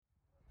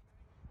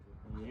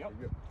Yep.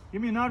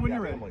 Give me a nod when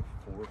you're ready. Like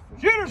fourth.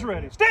 Shooter's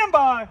ready. Stand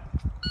by.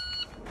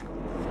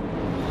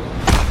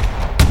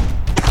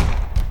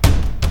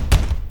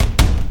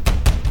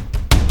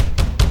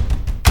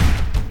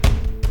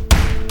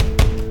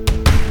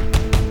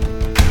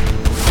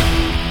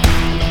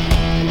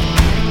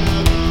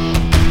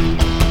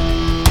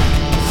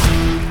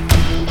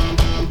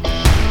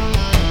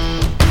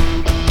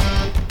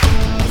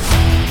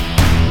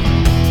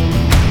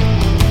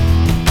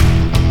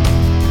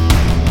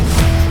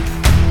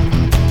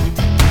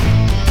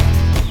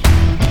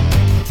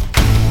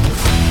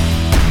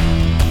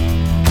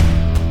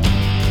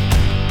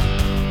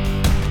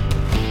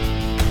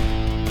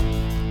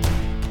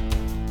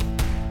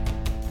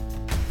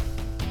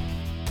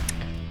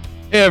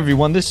 Hey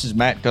everyone, this is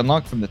Matt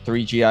Gunlock from the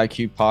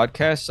 3GIQ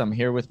podcast. I'm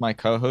here with my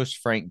co-host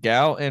Frank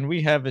Gow, and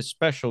we have a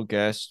special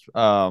guest.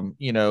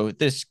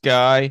 This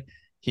guy,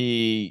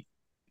 he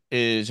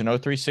is an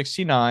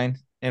 0369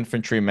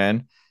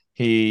 infantryman.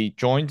 He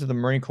joined the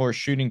Marine Corps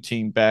shooting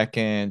team back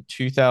in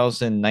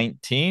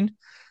 2019,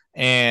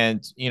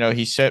 and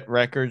he set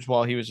records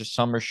while he was a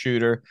summer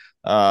shooter.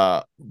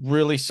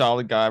 Really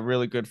solid guy,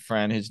 really good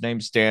friend. His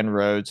name's Dan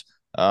Rhodes.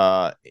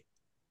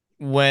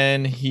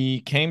 When he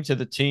came to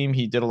the team,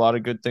 he did a lot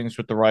of good things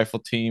with the rifle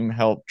team,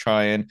 helped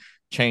try and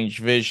change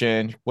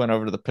vision, went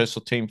over to the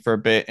pistol team for a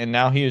bit, and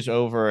now he is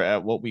over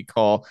at what we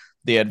call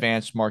the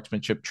Advanced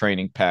Marksmanship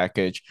Training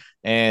Package.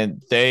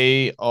 And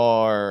they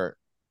are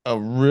a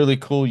really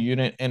cool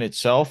unit in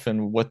itself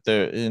and what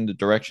in the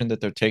direction that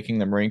they're taking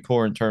the Marine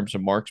Corps in terms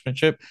of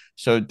marksmanship.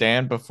 So,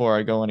 Dan, before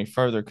I go any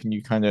further, can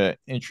you kind of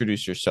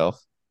introduce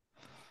yourself?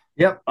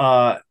 Yep.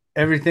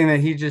 Everything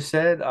that he just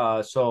said.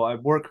 So I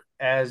work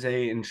as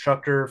a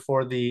instructor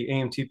for the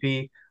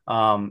AMTP.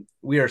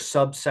 We are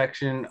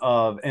subsection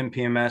of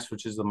MPMS,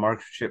 which is the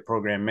Marksmanship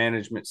Program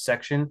Management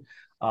section.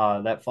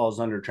 That falls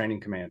under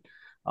Training Command.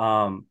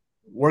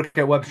 Work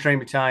at Weapons Training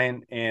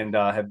Battalion and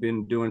have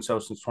been doing so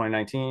since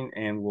 2019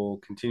 and will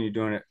continue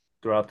doing it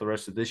throughout the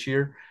rest of this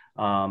year.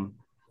 But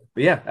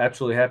yeah,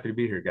 absolutely happy to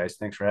be here, guys.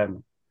 Thanks for having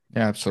me.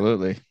 Yeah,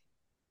 absolutely.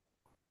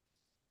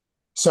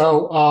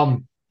 So,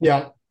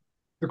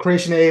 the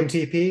creation of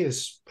AMTP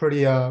is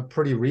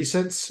pretty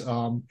recent.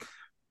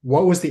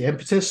 What was the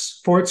impetus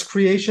for its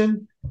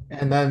creation?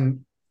 And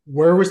then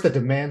where was the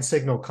demand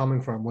signal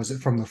coming from? Was it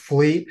from the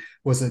fleet?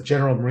 Was it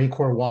General Marine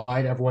Corps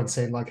wide? Everyone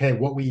saying like, hey,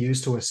 what we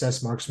use to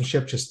assess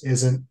marksmanship just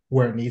isn't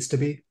where it needs to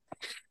be?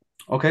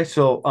 Okay,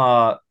 so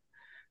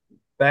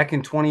back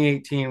in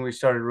 2018, we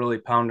started really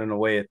pounding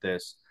away at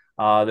this.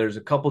 There's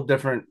a couple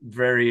different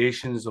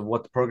variations of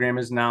what the program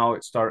is now.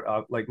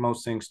 Like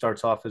most things,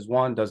 starts off as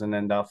one, doesn't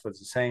end off as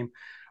the same.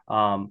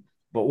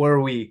 But where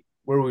we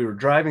were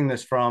driving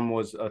this from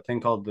was a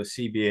thing called the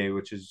CBA,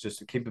 which is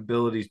just a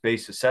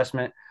capabilities-based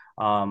assessment.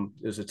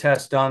 It was a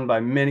test done by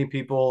many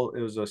people.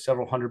 It was a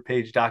several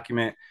hundred-page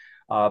document,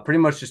 pretty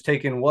much just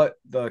taking what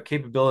the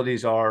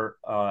capabilities are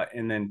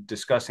and then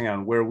discussing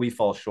on where we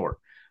fall short.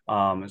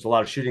 There's a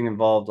lot of shooting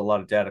involved, a lot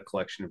of data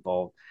collection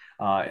involved.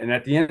 And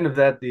at the end of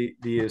that,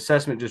 the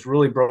assessment just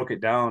really broke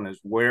it down as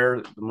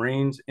where the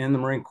Marines in the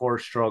Marine Corps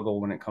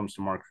struggle when it comes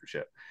to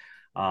marksmanship.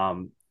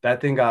 That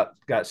thing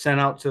got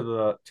sent out to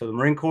the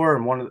Marine Corps,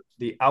 and one of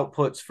the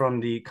outputs from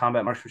the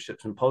Combat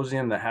Marksmanship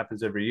Symposium that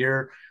happens every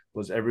year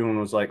was everyone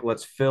was like,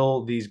 let's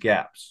fill these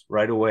gaps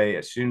right away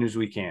as soon as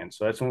we can.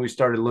 So that's when we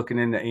started looking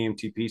into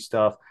AMTP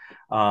stuff.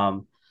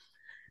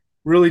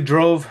 Really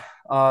drove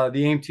the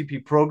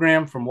AMTP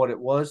program from what it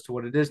was to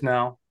what it is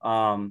now.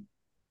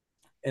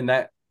 And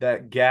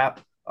that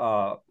gap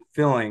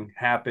filling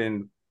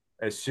happened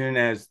as soon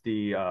as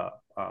the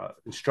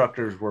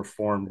instructors were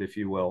formed, if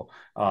you will,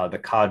 the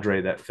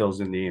cadre that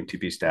fills in the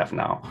AMTP staff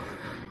now.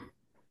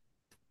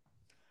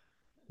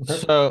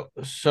 So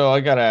I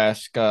gotta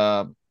ask,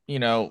 I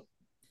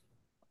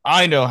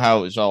know how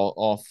it was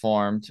all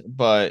formed,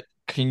 but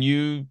can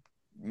you,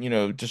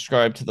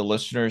 describe to the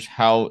listeners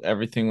how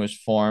everything was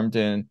formed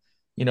and,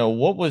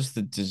 what was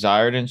the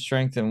desired in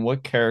strength and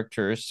what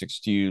characteristics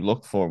do you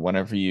look for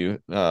whenever you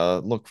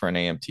look for an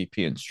AMTP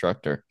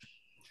instructor?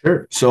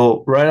 Sure.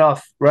 So right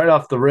off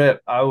the rip,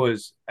 I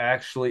was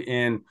actually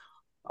in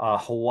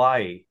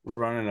Hawaii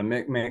running a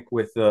MCMC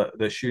with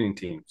the shooting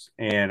teams,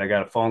 and I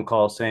got a phone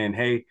call saying,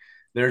 "Hey,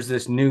 there's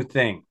this new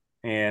thing,"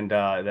 and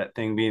that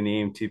thing being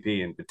the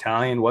AMTP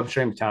and Weapons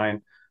Training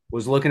Battalion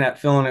was looking at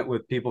filling it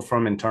with people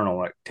from internal,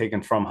 like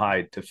taken from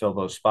Hyde to fill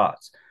those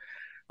spots.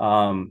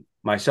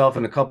 Myself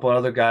and a couple of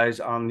other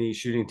guys on the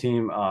shooting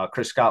team,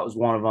 Chris Scott was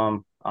one of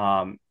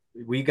them.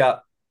 We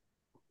got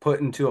put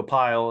into a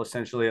pile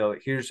essentially.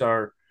 Like, here's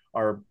our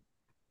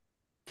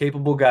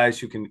capable guys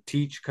who can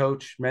teach,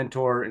 coach,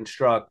 mentor,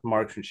 instruct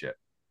marksmanship.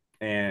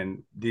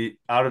 And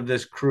out of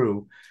this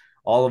crew,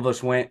 all of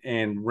us went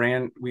and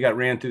ran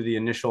through the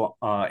initial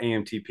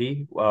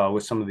AMTP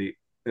with some of the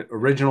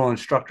original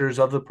instructors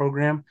of the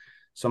program.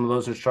 Some of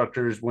those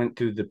instructors went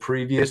through the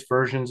previous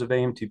versions of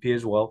AMTP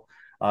as well.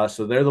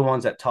 So they're the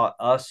ones that taught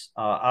us.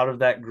 Out of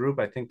that group,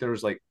 I think there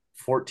was like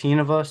 14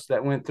 of us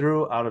that went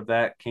through. Out of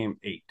that came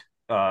 8.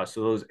 So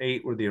those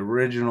 8 were the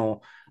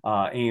original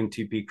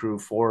AMTP crew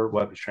for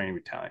Weapons Training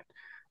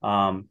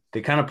Battalion.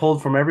 They kind of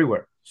pulled from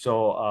everywhere.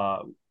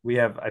 So we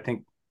have, I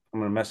think, I'm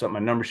going to mess up my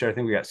numbers here. I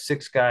think we got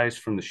 6 guys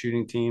from the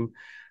shooting team,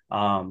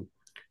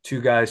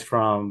 2 guys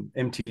from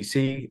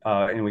MTC,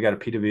 and we got a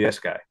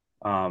PWS guy.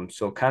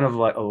 So kind of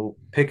like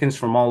pickings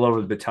from all over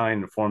the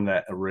battalion to form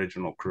that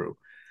original crew.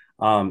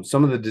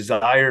 Some of the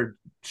desired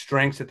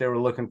strengths that they were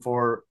looking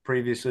for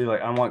previously,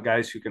 like I want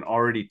guys who can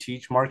already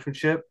teach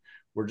marksmanship.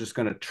 We're just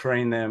going to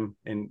train them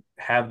and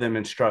have them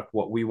instruct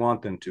what we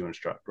want them to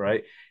instruct,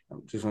 right?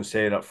 I'm just going to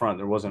say it up front.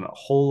 There wasn't a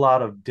whole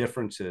lot of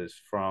differences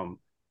from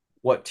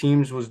what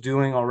teams was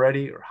doing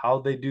already or how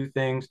they do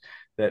things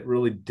that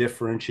really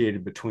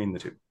differentiated between the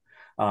two.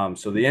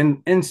 So the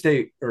end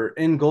state or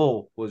end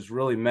goal was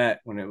really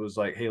met when it was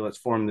like, hey, let's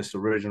form this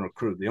original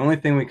crew. The only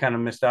thing we kind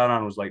of missed out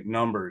on was like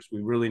numbers.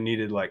 We really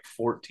needed like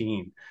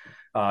 14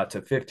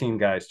 to 15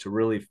 guys to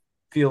really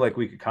feel like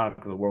we could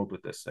conquer the world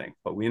with this thing.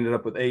 But we ended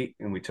up with 8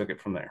 and we took it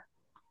from there.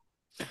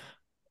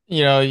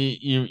 You know,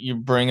 you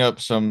bring up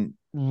some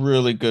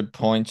really good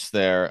points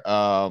there.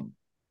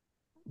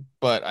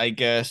 But I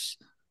guess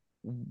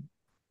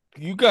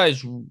you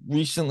guys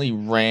recently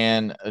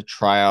ran a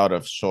tryout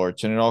of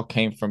sorts, and it all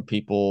came from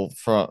people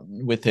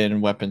from within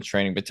Weapons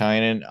Training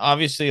Battalion. And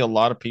obviously, a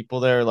lot of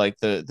people there, like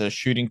the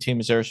shooting team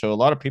is there, so a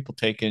lot of people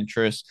take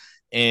interest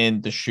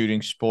in the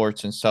shooting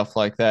sports and stuff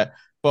like that.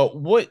 But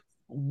what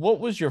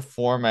was your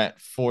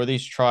format for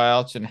these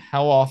tryouts, and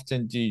how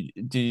often do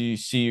you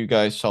see you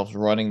guys selves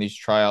running these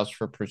tryouts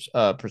for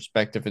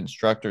prospective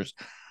instructors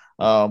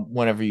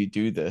whenever you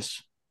do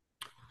this?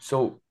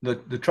 So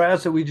the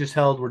tryouts that we just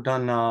held were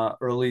done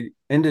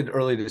ended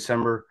early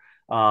December.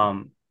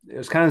 It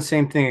was kind of the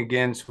same thing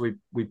again. So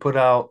we put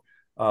out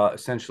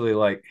essentially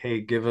like, hey,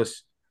 give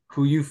us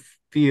who you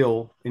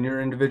feel in your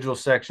individual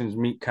sections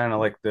meet kind of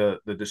like the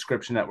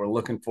description that we're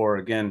looking for.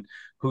 Again,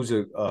 who's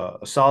a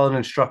solid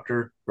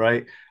instructor,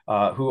 right?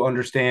 Who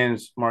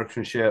understands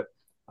marksmanship.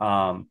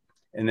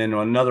 And then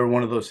another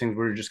one of those things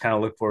we were just kind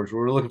of looking for is we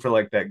were looking for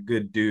like that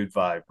good dude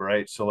vibe,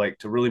 right? So like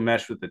to really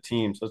mesh with the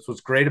team. So that's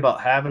what's great about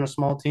having a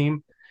small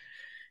team.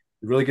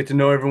 You really get to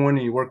know everyone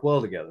and you work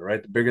well together,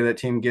 right? The bigger that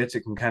team gets,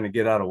 it can kind of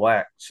get out of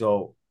whack.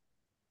 So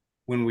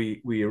when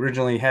we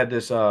originally had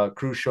this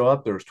crew show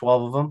up, there was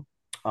 12 of them.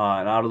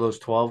 And out of those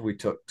 12, we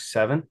took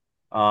 7.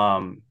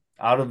 Out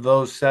of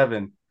those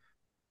 7,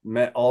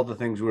 met all the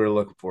things we were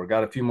looking for.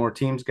 Got a few more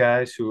teams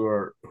guys who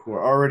are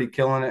already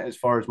killing it as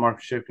far as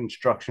marksmanship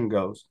construction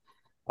goes.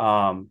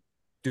 Doing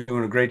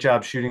a great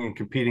job shooting and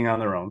competing on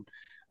their own.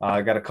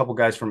 I got a couple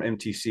guys from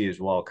MTC as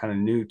well, kind of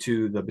new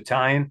to the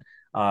battalion.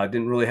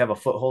 Didn't really have a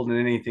foothold in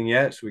anything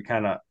yet, so we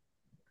kind of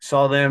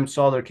saw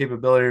their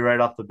capability right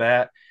off the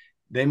bat.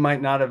 They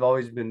might not have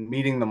always been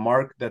meeting the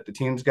mark that the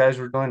teams guys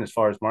were doing as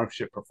far as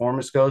marksmanship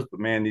performance goes, but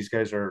man, these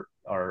guys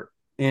are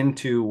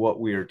into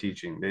what we are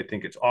teaching. They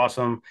think it's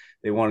awesome.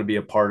 They want to be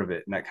a part of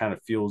it, and that kind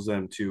of fuels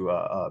them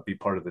to be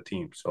part of the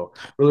team. So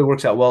really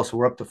works out well. So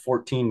we're up to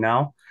 14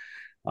 now.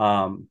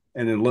 And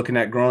then looking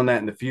at growing that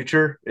in the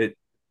future,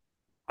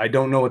 I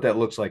don't know what that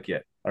looks like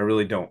yet. I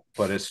really don't.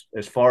 But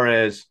as far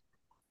as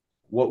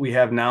what we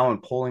have now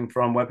and pulling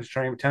from Weapons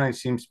Training Battalion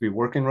seems to be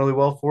working really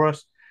well for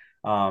us.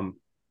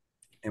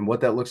 And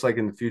what that looks like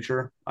in the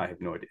future, I have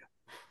no idea.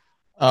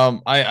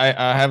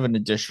 I have an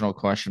additional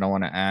question I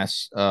want to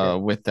ask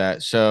with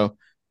that. So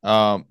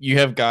you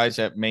have guys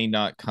that may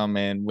not come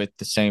in with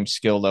the same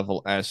skill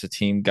level as the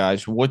team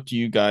guys. What do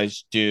you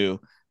guys do?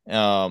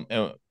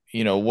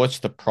 What's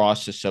the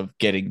process of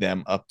getting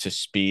them up to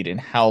speed, and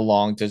how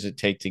long does it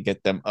take to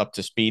get them up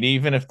to speed,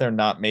 even if they're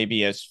not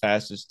maybe as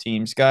fast as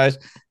teams guys?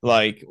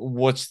 Like,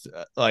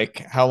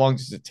 how long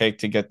does it take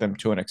to get them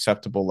to an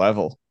acceptable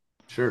level?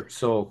 Sure.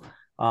 So,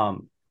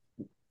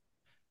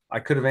 I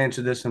could have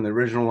answered this in the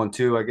original one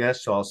too, I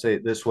guess. So I'll say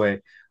it this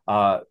way.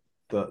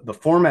 The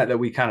format that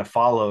we kind of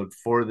followed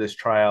for this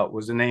tryout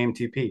was an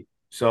AMTP.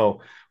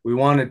 So we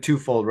wanted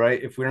twofold,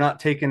 right? If we're not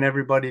taking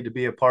everybody to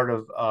be a part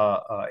of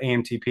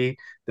AMTP,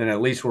 then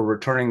at least we're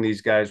returning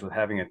these guys with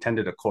having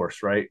attended a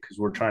course, right? Because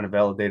we're trying to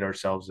validate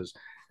ourselves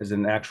as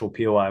an actual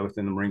POI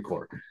within the Marine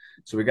Corps.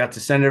 So we got to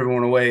send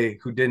everyone away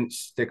who didn't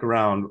stick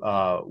around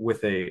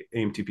with a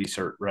AMTP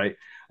cert, right?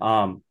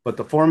 But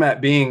the format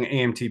being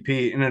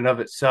AMTP in and of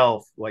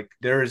itself, like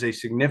there is a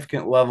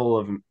significant level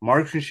of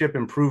marksmanship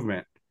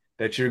improvement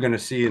that you're going to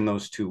see in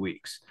those 2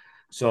 weeks.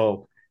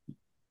 So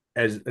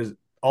as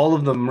all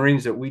of the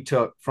Marines that we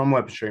took from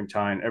Weapons Training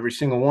Battalion, every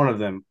single one of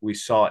them, we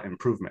saw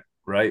improvement,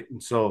 right?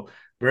 And so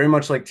very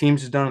much like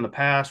teams has done in the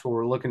past where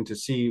we're looking to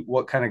see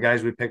what kind of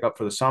guys we pick up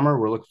for the summer,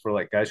 we're looking for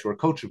like guys who are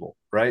coachable,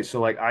 right?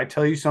 So like I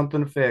tell you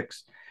something to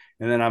fix,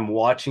 and then I'm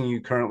watching you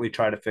currently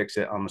try to fix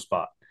it on the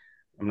spot.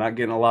 I'm not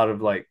getting a lot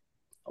of like,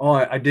 oh,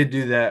 I did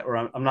do that, or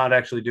I'm not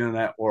actually doing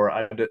that,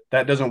 or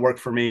that doesn't work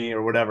for me,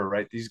 or whatever,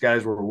 right? These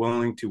guys were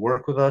willing to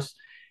work with us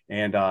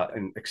and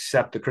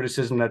accept the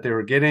criticism that they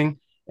were getting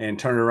and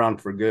turn it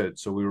around for good.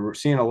 So we were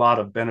seeing a lot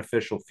of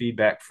beneficial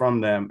feedback from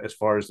them as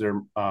far as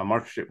their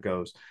marksmanship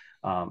goes.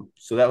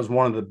 So that was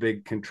one of the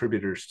big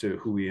contributors to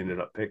who we ended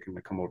up picking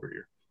to come over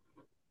here.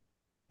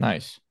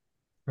 Nice.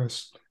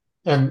 Yes.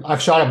 And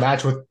I've shot a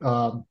match with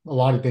a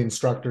lot of the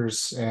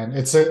instructors, and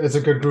it's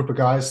a good group of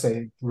guys.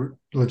 They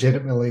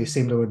legitimately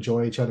seem to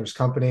enjoy each other's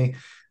company,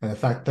 and the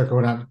fact they're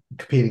going out and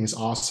competing is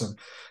awesome.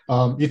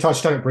 You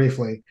touched on it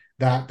briefly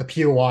that the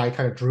POI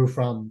kind of drew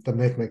from the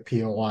MICMIC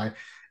POI,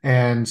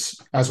 and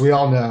as we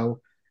all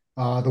know,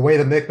 the way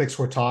the MICMICs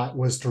were taught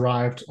was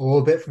derived a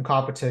little bit from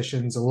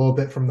competitions, a little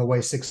bit from the way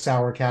 6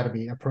 Hour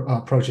Academy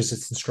approaches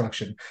its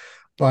instruction,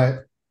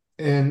 but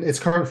in its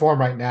current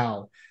form right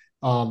now.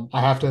 I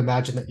have to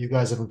imagine that you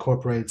guys have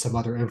incorporated some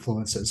other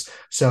influences.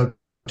 So,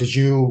 did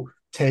you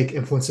take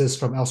influences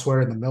from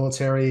elsewhere in the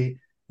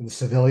military, in the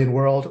civilian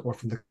world, or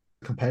from the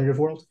competitive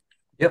world?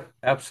 Yep,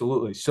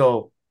 absolutely.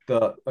 So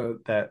the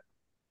that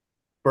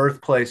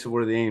birthplace of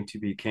where the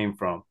AMTP came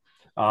from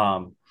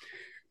um,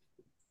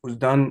 was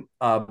done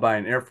by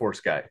an Air Force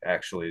guy.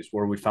 Actually, is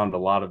where we found a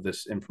lot of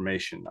this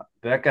information.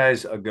 That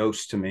guy's a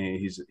ghost to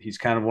me. He's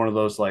kind of one of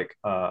those like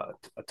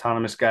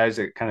autonomous guys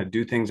that kind of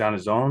do things on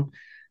his own.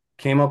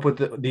 Came up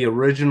with the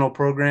original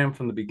program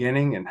from the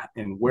beginning,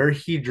 and where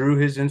he drew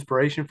his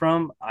inspiration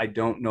from, I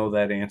don't know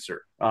that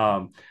answer.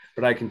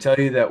 But I can tell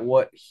you that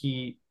what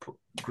he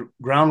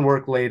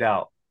groundwork laid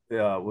out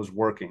was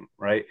working,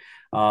 right.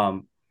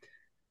 A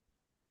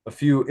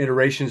few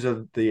iterations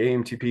of the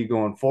AMTP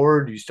going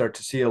forward, you start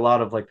to see a lot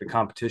of like the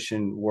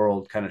competition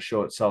world kind of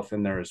show itself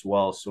in there as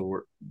well. So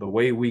the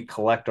way we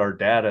collect our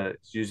data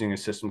is using a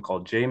system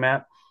called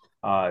JMAP.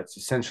 It's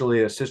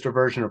essentially a sister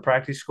version of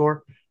Practice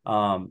Score.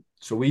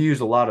 So we use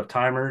a lot of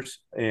timers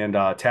and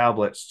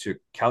tablets to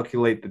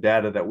calculate the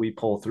data that we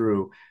pull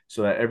through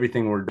so that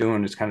everything we're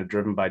doing is kind of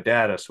driven by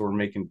data. So we're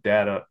making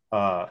data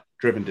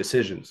driven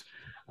decisions.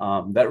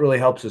 That really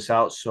helps us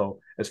out. So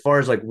as far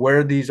as like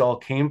where these all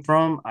came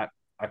from,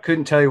 I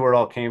couldn't tell you where it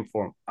all came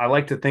from. I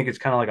like to think it's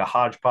kind of like a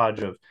hodgepodge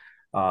of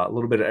a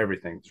little bit of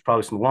everything. There's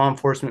probably some law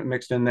enforcement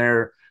mixed in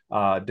there,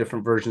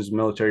 different versions of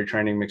military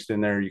training mixed in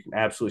there. You can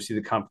absolutely see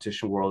the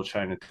competition world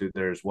shining through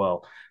there as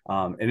well.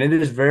 And it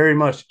is very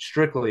much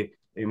strictly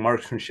a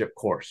marksmanship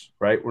course,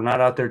 right? We're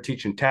not out there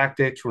teaching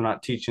tactics. We're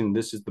not teaching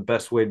this is the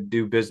best way to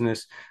do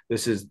business.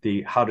 This is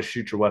the how to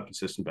shoot your weapon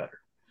system better.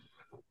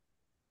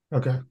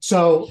 Okay.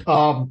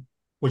 So,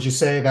 would you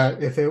say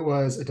that if it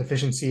was a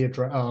deficiency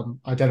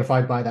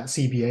identified by that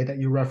CBA that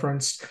you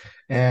referenced,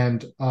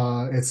 and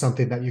it's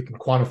something that you can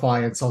quantify,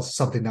 and it's also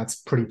something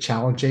that's pretty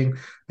challenging,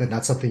 then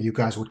that's something you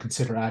guys would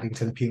consider adding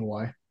to the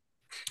POI?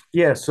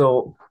 Yeah.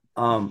 So,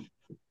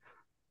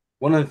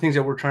 one of the things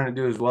that we're trying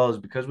to do as well is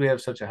because we have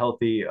such a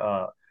healthy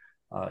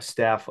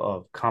staff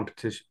of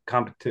competitive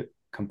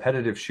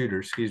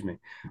shooters, excuse me,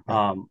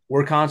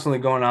 we're constantly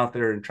going out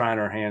there and trying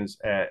our hands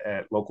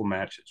at local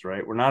matches,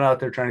 right? We're not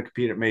out there trying to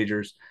compete at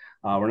majors.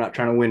 We're not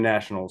trying to win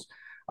nationals.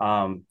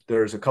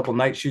 There's a couple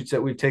night shoots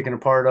that we've taken a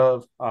part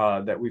of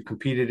that we've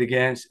competed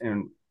against.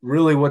 And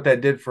really what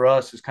that did for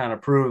us is kind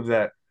of prove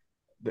that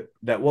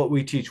what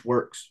we teach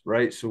works,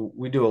 right? So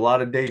we do a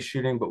lot of day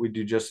shooting, but we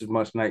do just as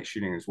much night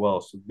shooting as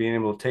well. So being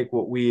able to take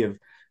what we have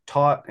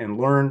taught and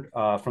learned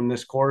from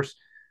this course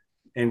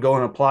and go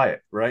and apply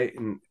it, right?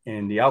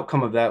 And the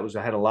outcome of that was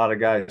I had a lot of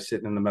guys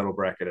sitting in the medal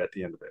bracket at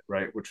the end of it,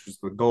 right? Which was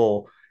the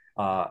goal.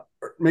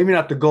 Maybe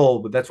not the goal,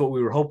 but that's what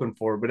we were hoping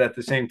for. But at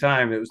the same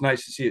time, it was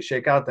nice to see it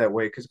shake out that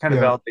way because it kind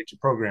of validates your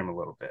program a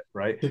little bit,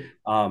 right?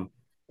 And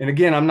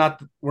again,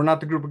 we're not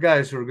the group of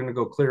guys who are going to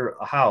go clear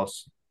a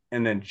house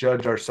and then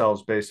judge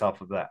ourselves based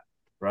off of that,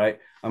 right?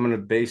 I'm going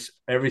to base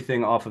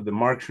everything off of the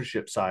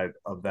marksmanship side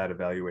of that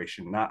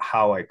evaluation, not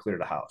how I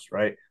cleared a house,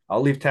 right?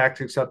 I'll leave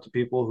tactics up to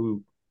people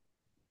who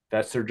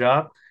that's their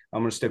job.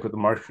 I'm going to stick with the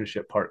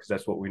marksmanship part because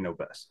that's what we know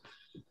best.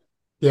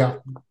 Yeah,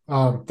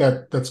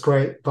 that's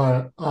great.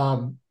 But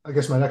I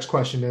guess my next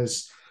question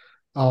is,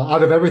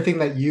 out of everything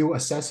that you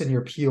assess in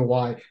your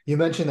POI, you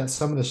mentioned that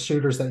some of the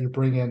shooters that you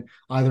bring in,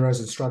 either as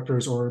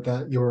instructors or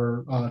that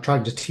you're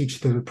trying to teach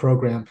through the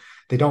program,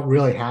 they don't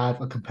really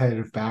have a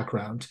competitive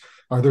background.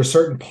 Are there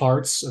certain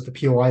parts of the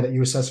POI that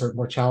you assess are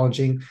more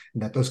challenging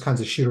and that those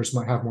kinds of shooters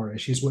might have more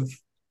issues with?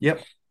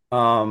 Yep.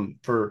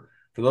 For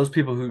those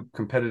people who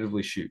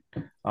competitively shoot,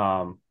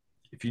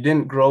 if you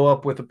didn't grow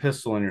up with a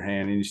pistol in your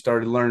hand and you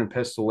started learning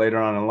pistol later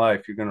on in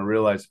life, you're going to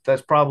realize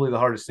that's probably the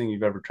hardest thing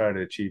you've ever tried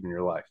to achieve in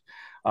your life.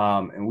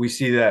 And we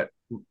see that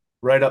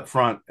right up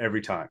front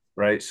every time,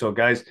 right? So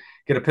guys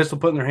get a pistol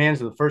put in their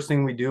hands, and the first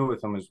thing we do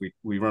with them is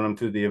we run them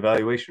through the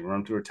evaluation, run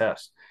them through a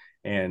test.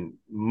 And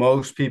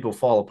most people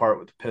fall apart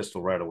with the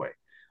pistol right away.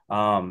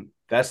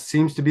 That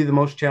seems to be the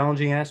most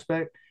challenging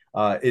aspect.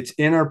 It's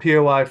in our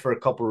POI for a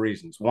couple of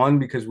reasons. One,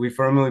 because we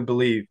firmly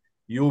believe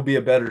you will be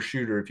a better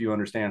shooter if you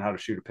understand how to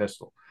shoot a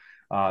pistol.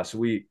 So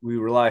we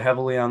rely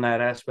heavily on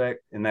that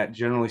aspect, and that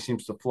generally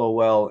seems to flow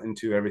well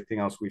into everything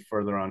else we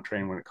further on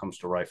train when it comes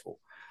to rifle.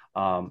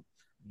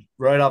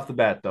 Right off the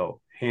bat,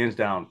 though, hands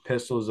down,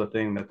 pistol is a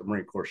thing that the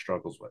Marine Corps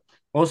struggles with,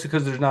 mostly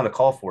because there's not a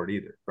call for it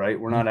either, right?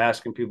 We're not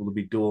asking people to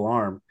be dual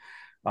armed,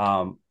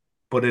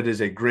 but it is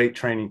a great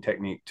training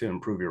technique to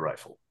improve your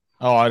rifle.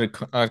 Oh,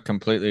 I'd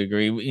completely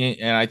agree.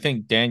 And I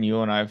think, Dan,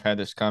 you and I have had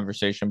this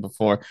conversation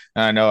before.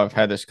 And I know I've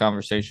had this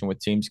conversation with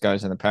teams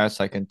guys in the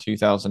past, like in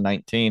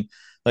 2019.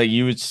 Like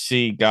you would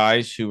see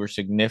guys who were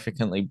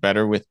significantly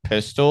better with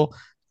pistol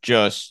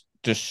just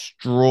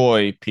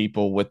destroy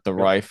people with the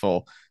Yep.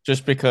 rifle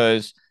just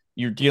because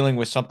you're dealing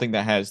with something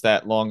that has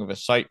that long of a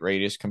sight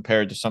radius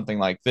compared to something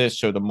like this.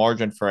 So the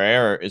margin for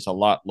error is a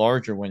lot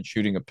larger when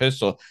shooting a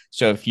pistol.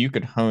 So if you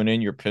could hone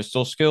in your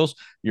pistol skills,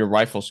 your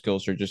rifle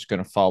skills are just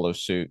going to follow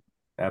suit.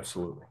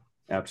 Absolutely.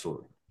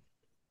 Absolutely.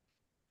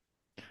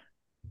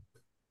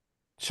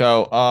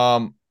 So,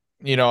 I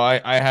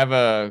have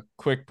a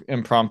quick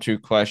impromptu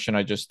question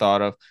I just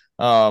thought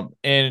of.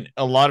 And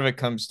a lot of it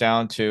comes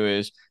down to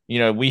is,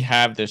 we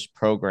have this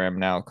program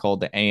now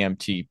called the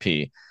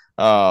AMTP.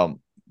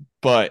 Um,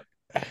 but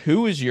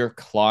who is your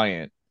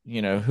client?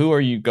 Who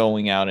are you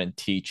going out and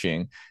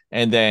teaching?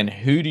 And then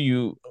who do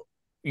you,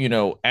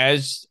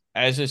 as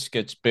this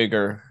gets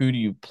bigger, who do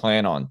you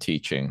plan on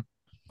teaching?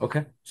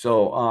 Okay.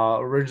 So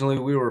originally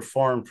we were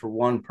formed for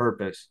one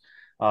purpose.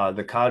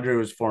 The cadre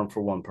was formed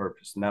for one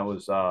purpose, and that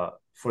was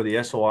for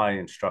the SOI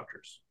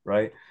instructors,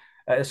 right?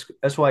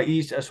 SY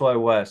East, SY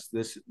West.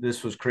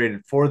 This was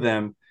created for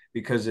them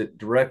because it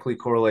directly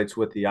correlates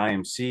with the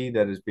IMC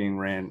that is being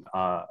ran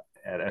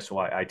at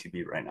SOI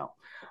ITB right now.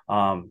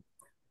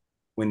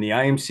 When the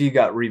IMC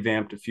got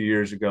revamped a few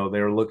years ago,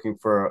 they were looking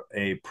for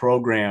a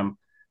program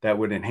that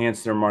would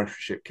enhance their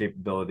marksmanship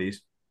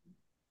capabilities,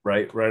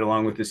 right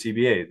along with the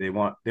CBA. They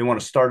want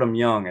to start them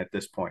young at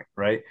this point,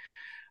 right?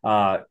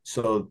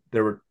 So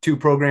there were two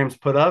programs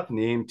put up, and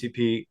the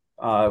AMTP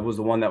was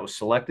the one that was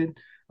selected.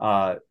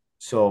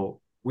 So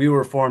we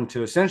were formed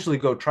to essentially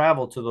go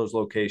travel to those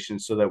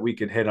locations so that we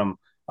could hit them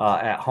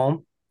at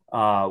home.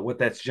 What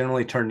that's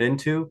generally turned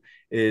into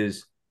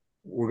is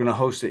we're going to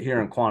host it here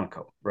in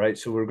Quantico, right?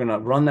 So we're going to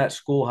run that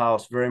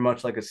schoolhouse very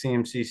much like a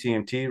CMC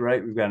CMT,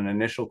 right? We've got an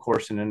initial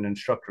course and an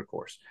instructor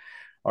course.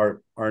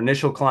 Our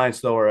initial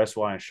clients, though, are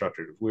SY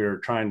instructors. We're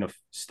trying to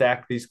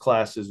stack these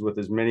classes with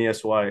as many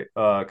SY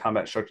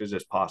combat instructors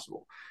as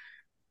possible.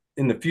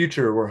 In the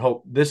future,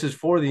 this is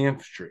for the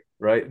infantry,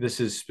 right? This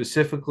is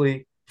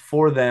specifically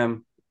for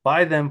them,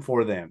 by them,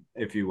 for them,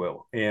 if you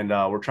will. And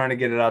we're trying to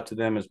get it out to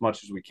them as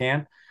much as we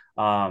can.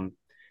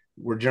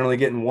 We're generally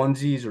getting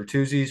onesies or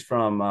twosies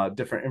from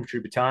different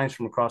infantry battalions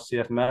from across the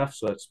FMF.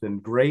 So that's been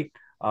great.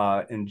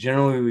 And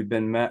generally, we've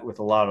been met with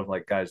a lot of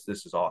like, guys,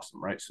 this is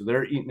awesome, right? So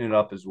they're eating it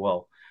up as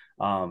well.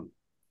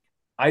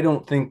 I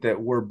don't think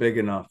that we're big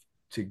enough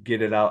to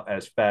get it out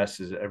as fast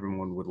as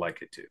everyone would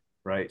like it to,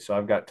 right? So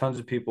I've got tons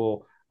of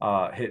people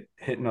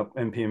hitting up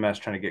NPMS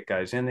trying to get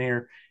guys in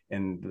there.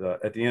 And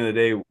at the end of the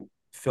day,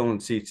 filling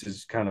seats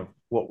is kind of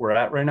what we're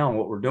at right now and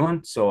what we're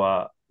doing.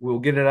 So we'll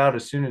get it out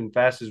as soon and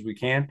fast as we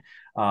can.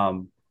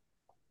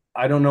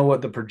 I don't know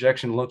what the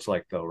projection looks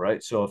like, though,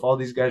 right? So if all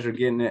these guys are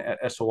getting it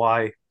at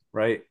SOI,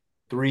 right,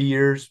 3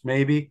 years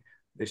maybe,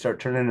 they start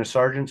turning into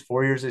sergeants.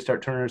 4 years, they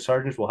start turning into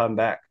sergeants. We'll have them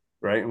back,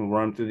 right? And we'll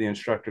run them through the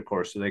instructor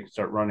course so they can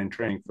start running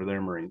training for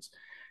their Marines.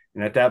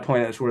 And at that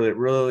point, that's where it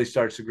really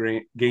starts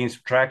to gain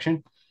some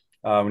traction.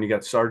 When you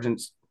got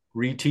sergeants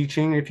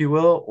reteaching, if you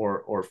will,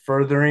 or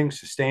furthering,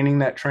 sustaining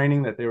that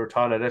training that they were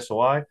taught at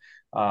SOI.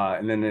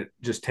 And then it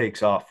just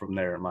takes off from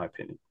there, in my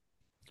opinion.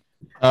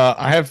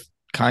 I have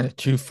kind of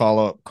two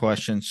follow-up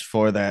questions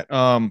for that.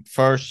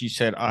 First, you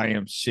said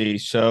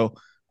IMC. So,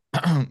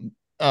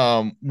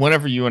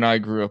 whenever you and I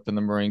grew up in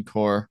the Marine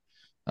Corps,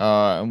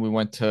 and we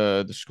went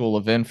to the School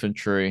of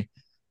Infantry,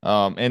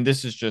 and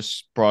this is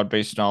just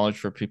broad-based knowledge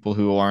for people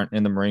who aren't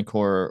in the Marine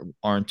Corps or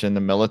aren't in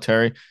the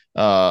military.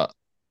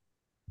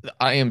 The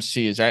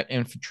IMC, is that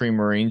Infantry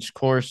Marines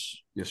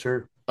course? Yes,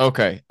 sir.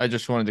 Okay, I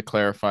just wanted to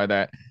clarify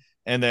that.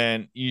 And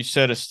then you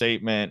said a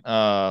statement,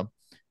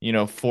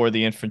 for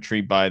the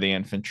infantry by the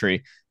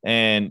infantry.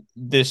 And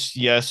this,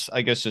 yes,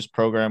 I guess this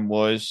program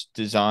was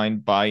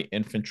designed by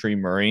infantry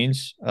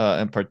Marines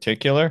in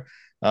particular.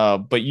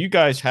 But you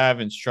guys have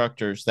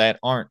instructors that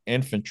aren't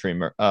infantry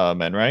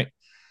men, right?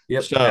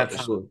 Yep, So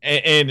absolutely.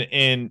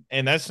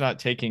 and that's not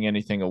taking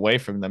anything away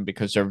from them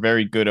because they're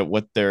very good at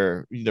what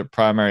their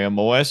primary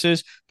MOS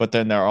is, but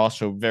then they're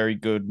also very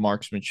good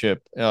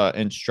marksmanship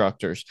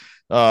instructors.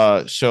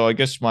 So I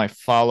guess my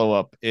follow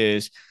up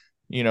is,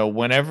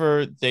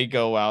 whenever they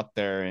go out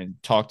there and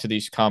talk to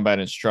these combat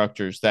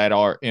instructors that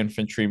are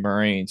infantry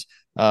Marines,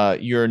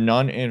 your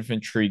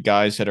non-infantry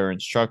guys that are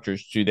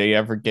instructors, do they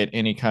ever get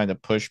any kind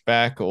of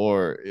pushback,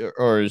 or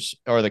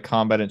are the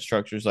combat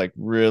instructors like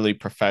really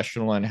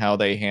professional in how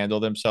they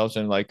handle themselves?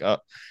 And like,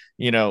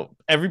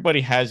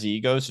 everybody has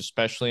egos,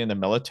 especially in the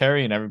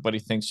military, and everybody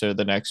thinks they're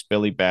the next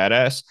Billy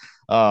Badass.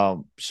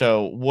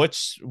 So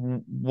what's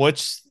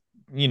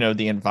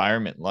the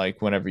environment like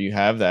whenever you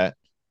have that?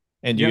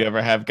 And do you Yep.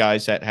 ever have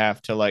guys that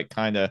have to like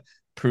kind of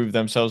prove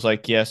themselves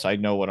like, yes, I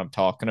know what I'm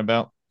talking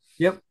about?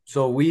 Yep.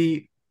 So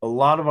a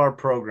lot of our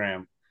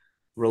program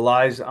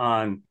relies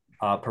on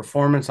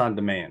performance on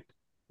demand.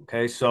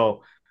 Okay.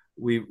 So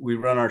we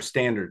run our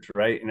standards,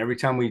 right? And every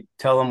time we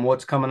tell them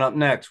what's coming up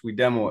next, we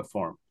demo it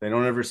for them. They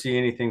don't ever see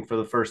anything for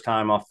the first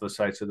time off the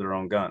sights of their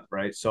own gun,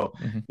 right? So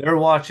Mhm. they're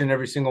watching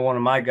every single one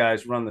of my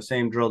guys run the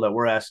same drill that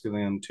we're asking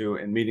them to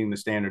and meeting the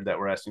standard that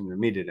we're asking them to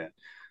meet it in.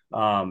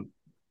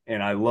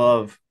 And I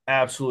love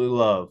absolutely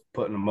love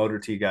putting a motor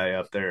T guy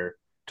up there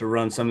to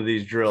run some of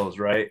these drills,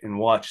 right? And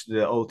watch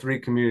the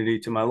O3 community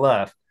to my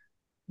left,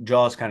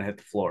 jaws kind of hit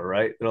the floor,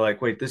 right? They're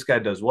like, wait, this guy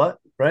does what?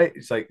 Right?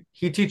 It's like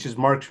he teaches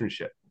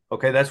marksmanship.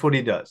 Okay, that's what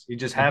he does. He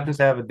just happens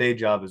to have a day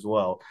job as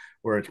well,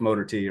 where it's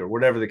motor T or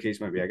whatever the case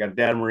might be. I got a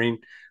dad Marine,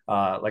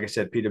 like I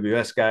said,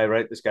 PWS guy,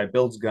 right? This guy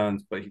builds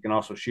guns, but he can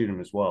also shoot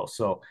them as well.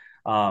 So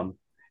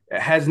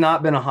it has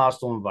not been a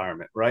hostile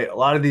environment, right? A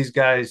lot of these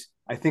guys,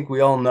 I think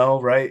we all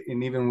know, right?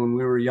 And even when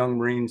we were young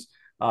Marines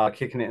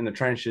kicking it in the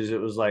trenches,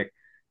 it was like,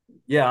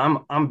 yeah,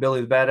 I'm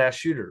Billy the badass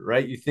shooter,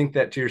 right? You think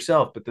that to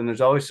yourself, but then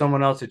there's always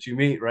someone else that you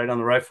meet right on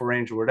the rifle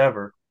range or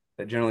whatever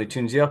that generally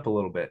tunes you up a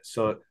little bit.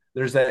 So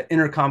there's that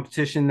inner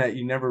competition that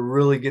you never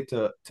really get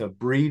to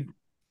breed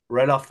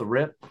right off the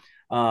rip.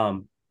 But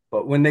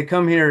when they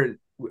come here,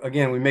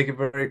 again, we make it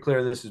very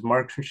clear this is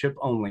marksmanship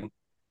only.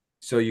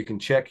 So you can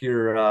check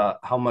your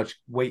how much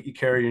weight you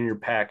carry in your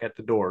pack at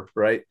the door,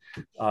 right?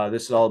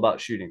 This is all about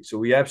shooting. So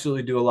we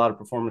absolutely do a lot of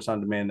performance on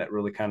demand that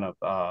really kind of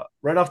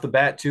right off the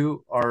bat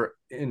too. Our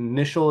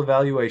initial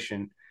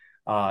evaluation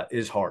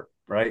is hard,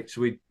 right?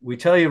 So we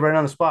tell you right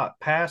on the spot,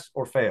 pass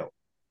or fail.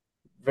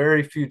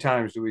 Very few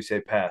times do we say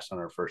pass on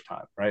our first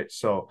time, right?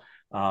 So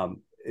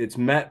it's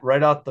met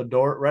right out the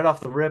door, right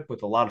off the rip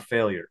with a lot of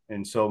failure.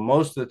 And so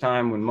most of the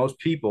time when most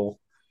people,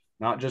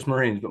 not just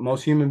Marines, but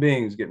most human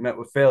beings get met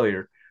with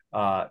failure,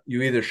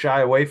 you either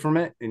shy away from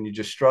it and you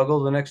just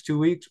struggle the next 2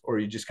 weeks, or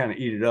you just kind of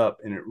eat it up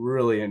and it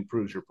really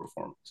improves your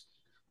performance.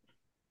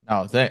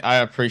 Oh, I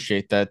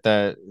appreciate that.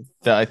 That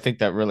I think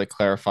that really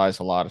clarifies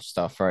a lot of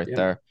stuff right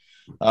there.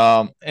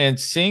 And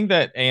seeing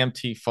that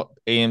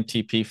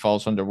AMTP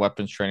falls under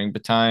Weapons Training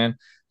Battalion,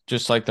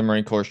 just like the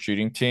Marine Corps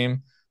shooting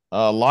team,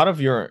 a lot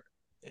of your,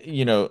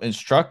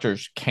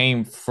 instructors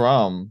came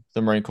from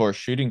the Marine Corps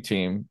shooting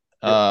team.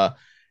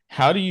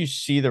 How do you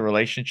see the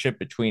relationship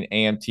between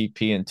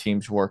AMTP and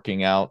teams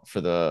working out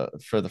for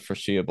the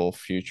foreseeable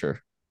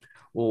future?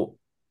 Well,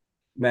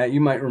 Matt,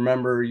 you might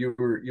remember you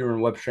were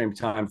in Weapons Training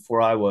Battalion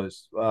before I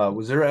was.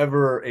 Was there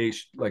ever a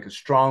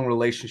strong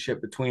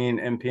relationship between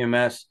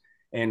MPMS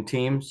and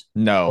teams?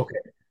 No. Okay.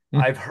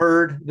 I've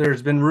heard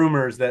there's been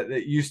rumors that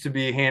it used to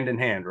be hand in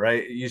hand,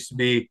 right? It used to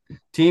be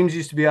teams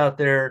used to be out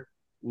there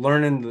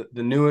learning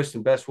the newest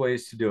and best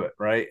ways to do it,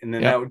 right? And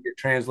then that would get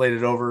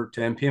translated over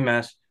to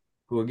MPMS,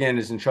 who again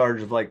is in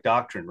charge of like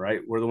doctrine,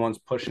 right? We're the ones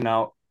pushing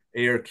out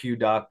ARQ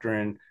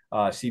doctrine,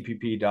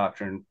 CPP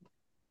doctrine,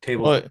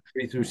 tables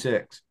 3 through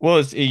 6. Well,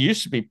 it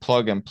used to be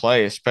plug and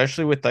play,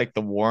 especially with like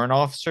the warrant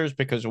officers,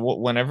 because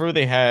whenever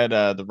they had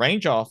the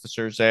range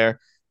officers there,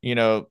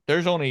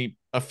 there's only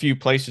a few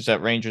places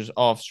that rangers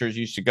officers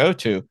used to go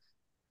to.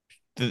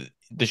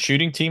 The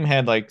shooting team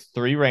had like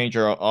 3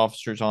 ranger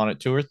officers on it,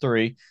 2 or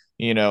 3.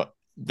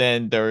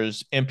 Then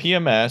there's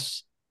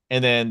MPMS,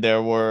 and then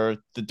there were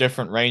the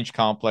different range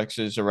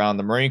complexes around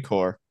the Marine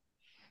Corps,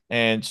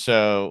 and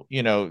so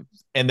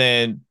and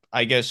then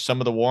I guess some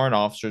of the warrant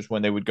officers,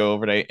 when they would go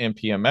over to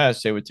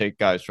MPMS, they would take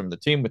guys from the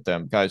team with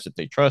them, guys that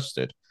they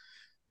trusted.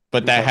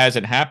 But that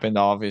hasn't happened,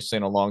 obviously,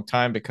 in a long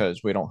time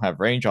because we don't have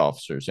range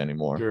officers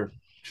anymore.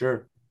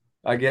 Sure.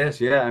 I guess,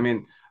 yeah. I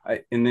mean,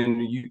 and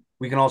then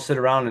we can all sit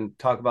around and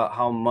talk about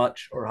how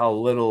much or how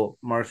little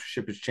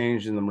marksmanship has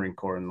changed in the Marine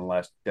Corps in the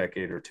last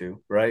decade or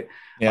two, right?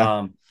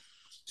 Yeah.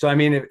 So, I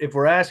mean, if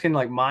we're asking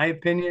like my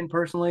opinion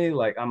personally,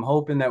 like I'm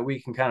hoping that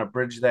we can kind of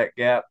bridge that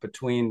gap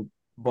between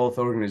both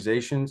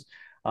organizations.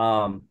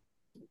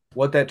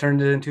 What that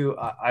turned into,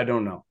 I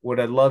don't know. What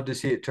I'd love to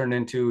see it turn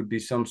into would be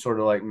some sort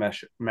of like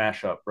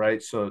mashup,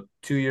 right? So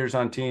 2 years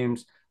on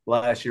teams,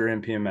 last year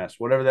MPMS,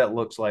 whatever that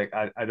looks like,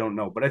 I don't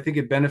know. But I think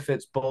it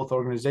benefits both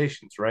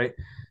organizations, right?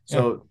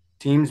 So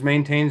teams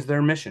maintains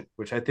their mission,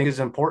 which I think is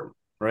important,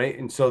 right?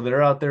 And so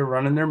they're out there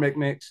running their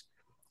MICMICs,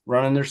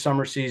 running their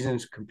summer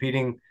seasons,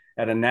 competing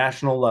at a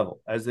national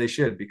level, as they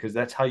should, because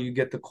that's how you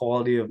get the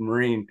quality of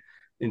Marine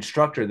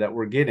instructor that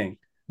we're getting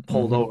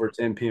pulled over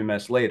to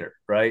MPMS later,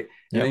 right?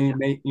 And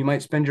then you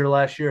might spend your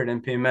last year at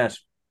MPMS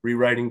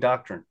rewriting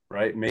doctrine,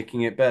 right?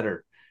 Making it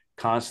better,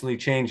 constantly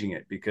changing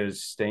it,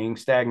 because staying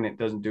stagnant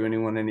doesn't do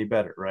anyone any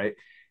better, right?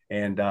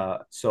 And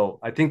so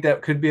I think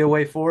that could be a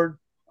way forward.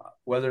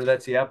 Whether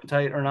that's the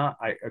appetite or not,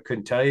 I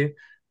couldn't tell you.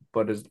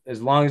 But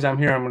as long as I'm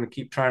here, I'm going to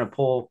keep trying to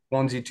pull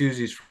onesie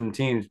twosies from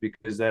teams,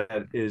 because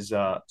that is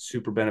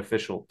super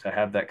beneficial to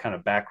have that kind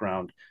of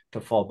background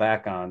to fall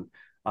back on.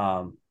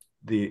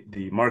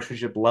 The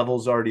marksmanship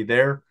level's already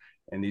there,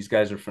 and these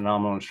guys are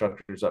phenomenal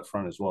instructors up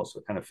front as well, so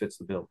it kind of fits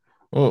the bill.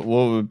 Well,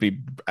 what would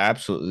be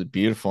absolutely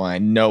beautiful, and I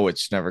know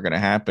it's never going to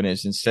happen,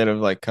 is instead of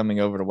like coming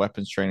over to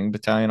Weapons Training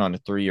Battalion on a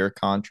 3-year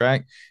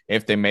contract,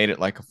 if they made it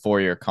like a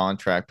 4-year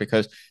contract,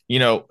 because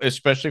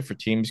especially for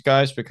teams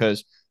guys,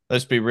 because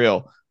let's be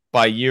real,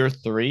 by year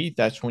 3,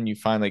 that's when you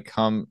finally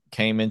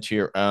came into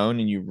your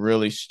own, and you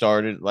really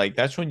started, like,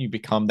 that's when you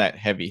become that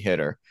heavy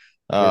hitter.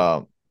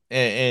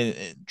 And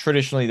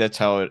traditionally that's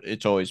how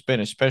it's always been,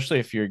 especially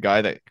if you're a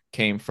guy that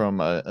came from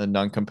a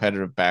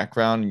non-competitive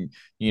background and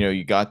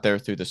you got there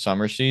through the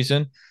summer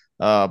season.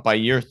 By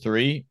year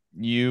 3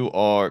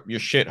 you're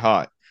shit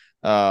hot.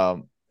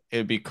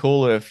 it'd be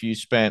cool if you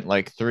spent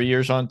like 3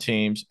 years on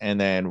teams and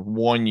then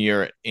 1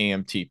 year at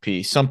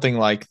AMTP, something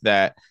like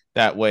that.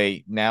 That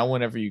way, now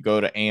whenever you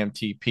go to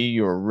AMTP,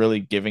 you're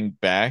really giving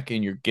back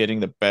and you're getting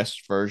the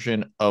best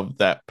version of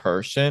that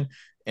person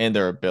and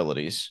their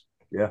abilities.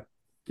 Yeah.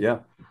 Yeah.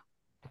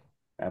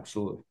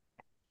 Absolutely.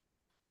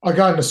 I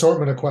got an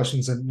assortment of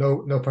questions in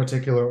no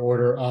particular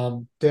order.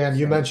 Dan,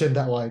 you Same. mentioned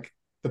that like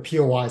the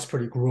POI is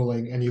pretty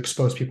grueling and you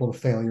expose people to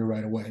failure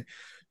right away.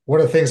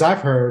 One of the things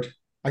I've heard,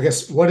 I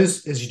guess, what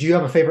is do you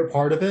have a favorite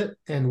part of it,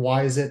 and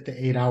why is it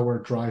the 8 hour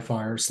dry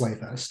fire sleigh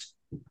fest?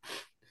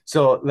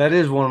 So that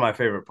is one of my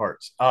favorite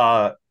parts.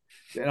 And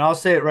I'll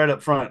say it right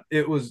up front.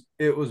 It was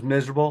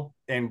miserable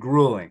and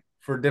grueling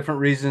for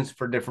different reasons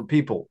for different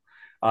people.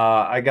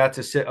 I got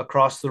to sit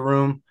across the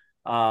room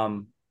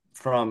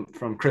from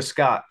Chris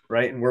Scott,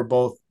 right? And we're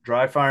both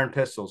dry firing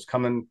pistols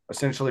coming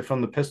essentially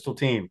from the pistol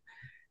team.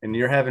 And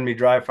you're having me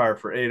dry fire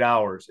for 8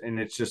 hours. And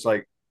it's just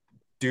like,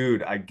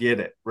 dude, I get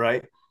it,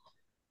 right?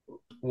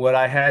 What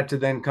I had to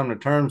then come to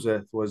terms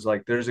with was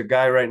like, there's a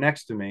guy right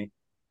next to me.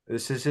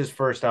 This is his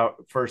first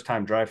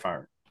time dry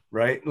firing,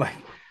 right? Like,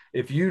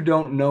 if you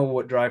don't know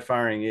what dry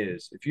firing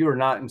is, if you are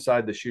not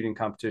inside the shooting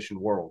competition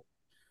world,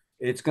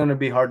 it's going to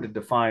be hard to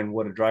define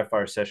what a dry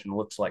fire session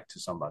looks like to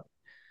somebody.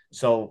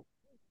 So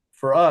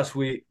for us,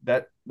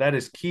 that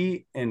is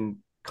key and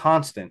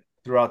constant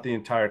throughout the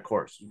entire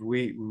course.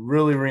 We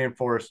really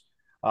reinforce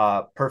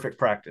perfect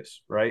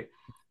practice, right?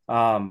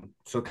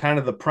 So kind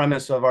of the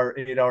premise of our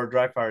 8 hour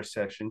dry fire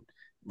session,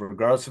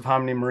 regardless of how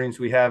many Marines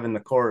we have in the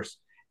course,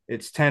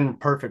 it's 10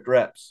 perfect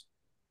reps.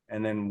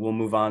 And then we'll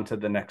move on to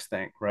the next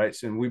thing, right?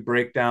 So we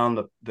break down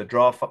the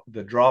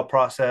draw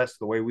process,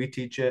 the way we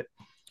teach it.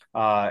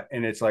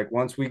 And it's like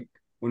when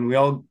we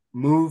all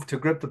move to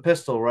grip the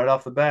pistol right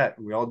off the bat,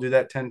 we all do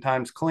that 10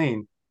 times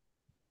clean,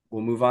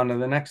 we'll move on to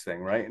the next thing,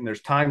 right? And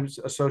there's times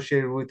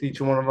associated with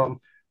each one of them.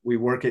 We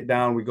work it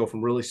down. We go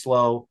from really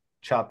slow,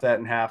 chop that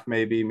in half,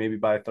 maybe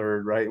by a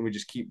third, right? And we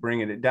just keep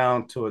bringing it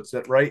down till it's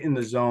right in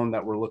the zone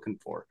that we're looking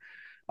for.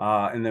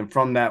 And then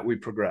from that, we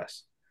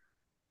progress.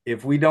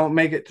 If we don't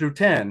make it through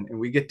 10 and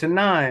we get to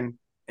 9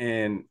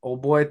 and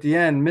old boy at the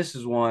end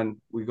misses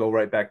one, we go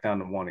right back down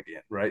to 1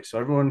 again, right? So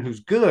everyone who's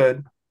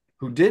good,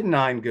 who did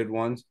 9 good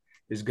ones,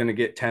 is going to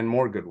get 10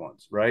 more good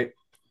ones, right?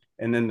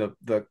 And then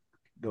the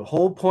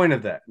whole point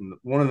of that, and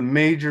one of the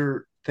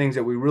major things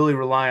that we really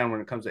rely on when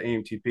it comes to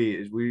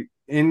AMTP, is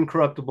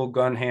incorruptible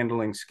gun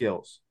handling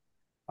skills.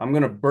 I'm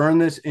going to burn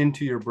this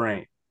into your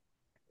brain,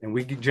 and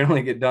we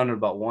generally get done at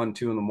about 1,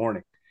 2 in the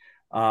morning.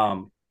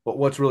 But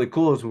what's really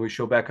cool is when we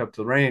show back up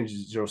to the range,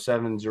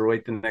 07,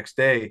 08 the next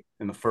day,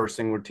 and the first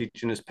thing we're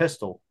teaching is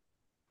pistol.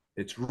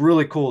 It's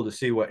really cool to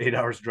see what 8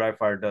 hours dry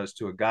fire does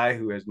to a guy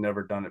who has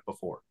never done it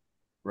before,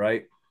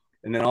 right?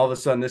 And then all of a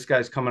sudden, this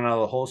guy's coming out of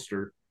the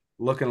holster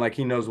looking like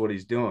he knows what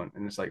he's doing.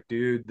 And it's like,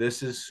 dude,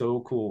 this is so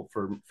cool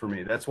for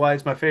me. That's why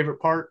it's my favorite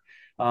part.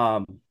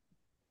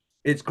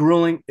 It's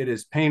grueling. It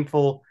is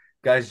painful.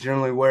 Guys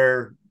generally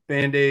wear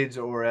Band-Aids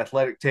or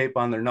athletic tape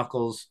on their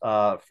knuckles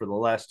for the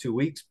last 2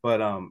 weeks, but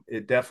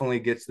it definitely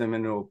gets them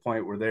into a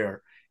point where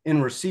they're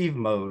in receive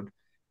mode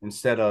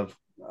instead of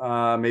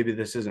maybe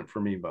this isn't for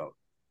me mode.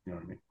 You know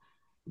what I mean?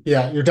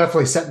 Yeah, you're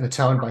definitely setting the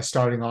tone by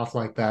starting off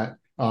like that.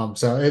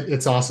 So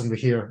it's awesome to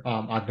hear.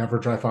 I've never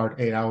dry fired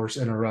 8 hours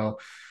in a row.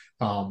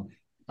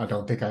 I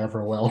don't think I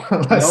ever will,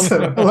 unless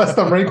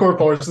the Marine Corps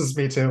forces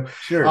me to.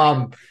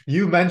 Sure.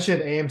 You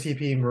mentioned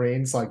AMTP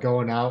Marines like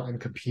going out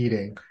and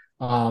competing.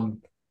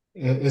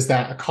 Is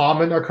that a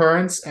common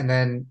occurrence? And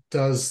then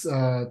does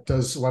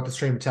Weapons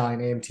Training Battalion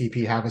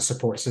AMTP have a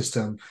support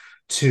system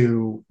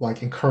to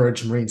like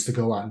encourage Marines to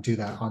go out and do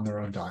that on their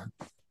own dime?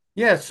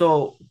 Yeah,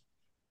 so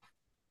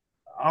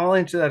I'll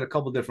answer that a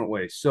couple different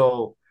ways.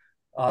 So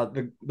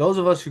those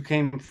of us who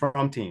came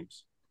from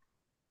teams,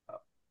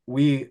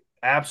 we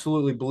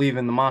absolutely believe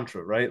in the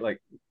mantra, right?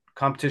 Like,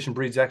 competition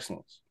breeds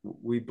excellence.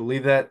 We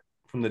believe that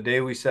from the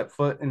day we set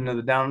foot into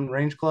the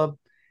downrange club,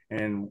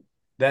 and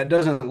that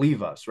doesn't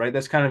leave us, right?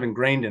 That's kind of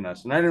ingrained in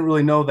us. And I didn't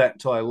really know that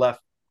until I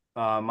left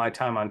my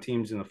time on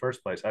teams in the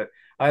first place.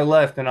 I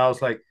left and I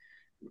was like,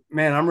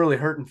 man, I'm really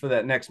hurting for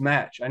that next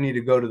match. I need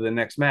to go to the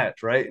next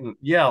match, right? And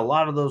yeah, a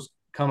lot of those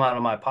come out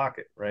of my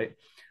pocket, right?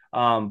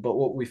 But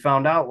what we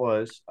found out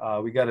was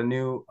we got a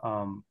new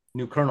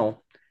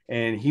colonel,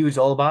 and he was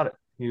all about it.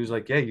 He was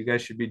like, yeah, you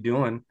guys should be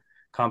doing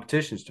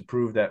competitions to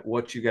prove that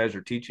what you guys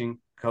are teaching,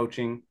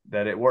 coaching,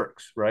 that it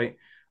works, right?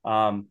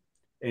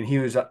 And he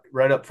was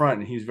right up front,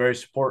 and he was very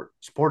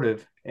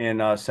supportive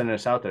and sending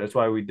us out there. That's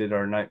why we did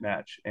our night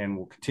match, and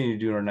we'll continue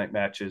doing our night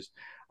matches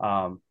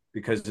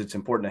because it's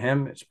important to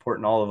him. It's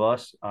important to all of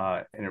us.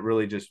 And it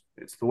really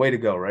it's the way to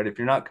go, right? If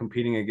you're not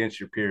competing against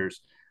your peers,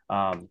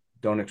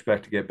 don't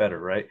expect to get better,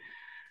 right?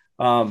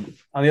 On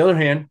the other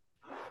hand,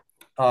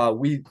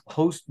 we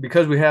host,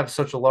 because we have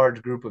such a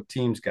large group of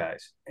teams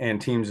guys, and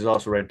teams is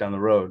also right down the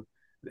road.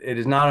 It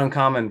is not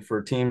uncommon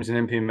for teams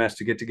and NPMS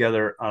to get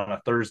together on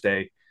a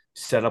Thursday,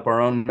 set up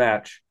our own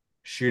match,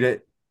 shoot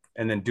it,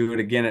 and then do it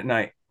again at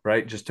night,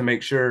 right? Just to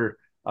make sure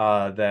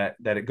that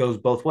it goes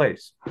both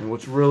ways. And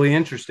what's really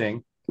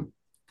interesting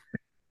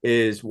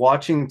is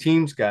watching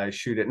teams guys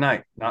shoot at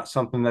night, not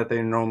something that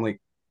they normally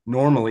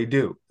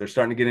do. They're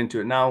starting to get into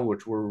it now,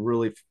 which we're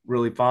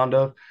really fond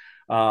of.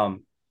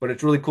 But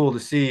it's really cool to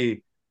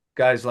see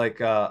guys like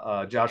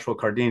Joshua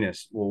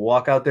Cardenas will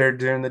walk out there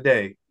during the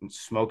day and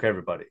smoke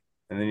everybody.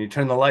 And then you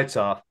turn the lights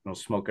off and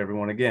he'll smoke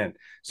everyone again.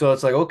 So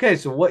it's like, okay,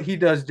 so what he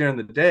does during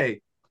the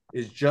day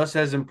is just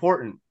as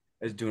important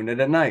as doing it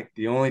at night.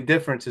 The only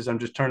difference is I'm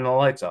just turning the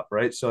lights off,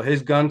 right? So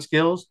his gun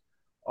skills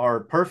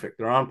are perfect.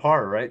 They're on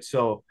par, right?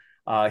 So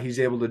he's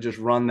able to just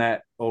run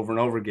that over and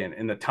over again.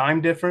 And the time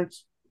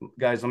difference,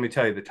 guys, let me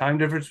tell you, the time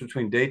difference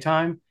between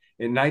daytime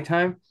and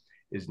nighttime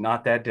is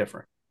not that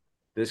different.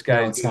 This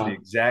guy is doing the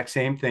exact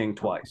same thing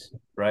twice,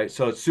 right?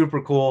 So it's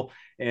super cool.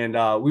 And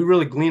we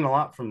really glean a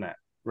lot from that,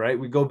 right?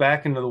 We go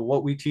back into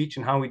what we teach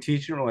and how we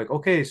teach it. And we're like,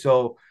 okay,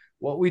 so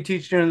what we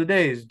teach during the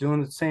day is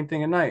doing the same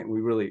thing at night. And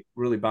we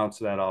really bounce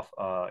that off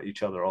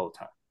each other all the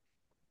time.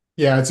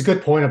 Yeah, it's a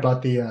good point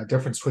about the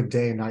difference between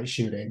day and night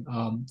shooting.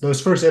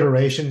 Those first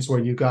iterations where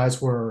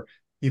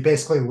you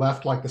basically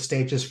left like the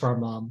stages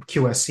from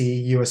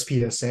QSC,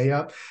 USPSA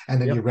up,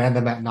 and then you ran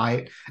them at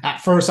night.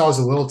 At first, I was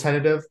a little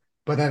tentative,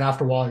 but then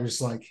after a while, you're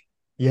just like,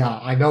 yeah,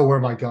 I know where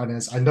my gun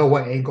is. I know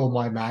what angle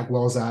my mag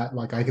well's at.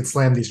 Like I can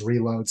slam these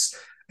reloads.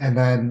 And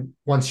then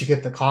once you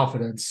get the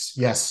confidence,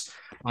 yes,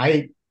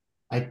 I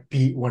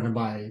beat one of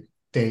my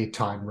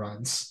daytime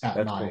runs at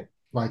That's night. cool.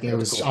 Like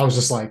That's cool. I was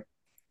just like,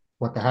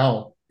 what the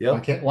hell?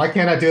 Yep. Why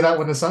can't I do that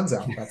when the sun's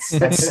out?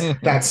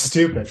 That's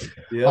stupid.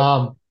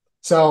 Yep.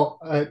 So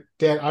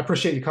Dan, I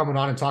appreciate you coming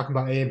on and talking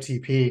about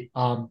AMTP.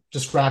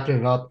 Just wrapping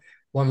it up.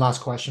 One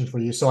last question for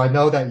you. So I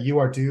know that you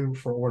are due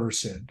for order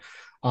soon.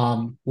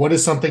 What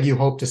is something you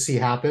hope to see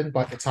happen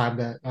by the time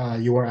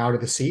that you are out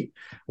of the seat?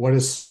 What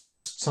is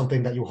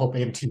something that you hope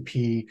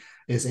AMTP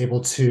is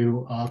able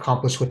to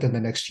accomplish within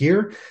the next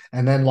year?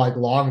 And then like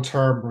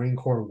long-term Marine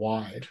Corps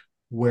wide,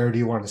 where do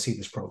you want to see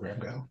this program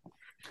go?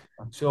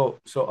 So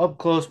up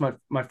close,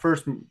 my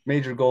first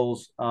major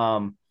goals,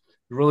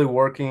 really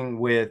working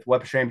with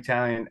Weapons Training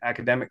Battalion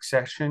academic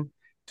section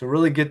to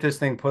really get this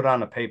thing put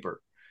on a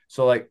paper.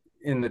 So like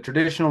in the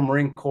traditional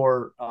Marine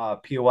Corps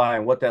POI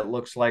and what that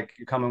looks like,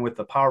 you're coming with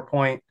a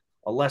PowerPoint,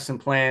 a lesson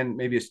plan,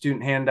 maybe a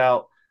student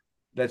handout.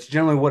 That's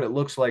generally what it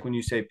looks like when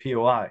you say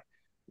POI.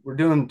 We're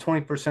doing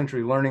 21st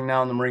century learning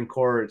now in the Marine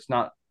Corps. It's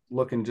not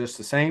looking just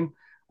the same.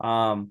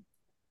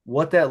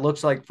 What that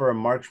looks like for a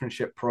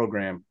marksmanship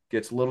program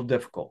gets a little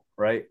difficult,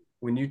 right?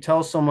 When you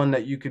tell someone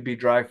that you could be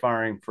dry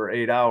firing for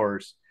 8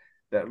 hours,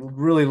 that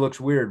really looks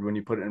weird when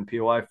you put it in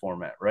POI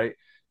format, right?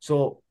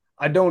 So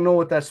I don't know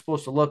what that's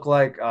supposed to look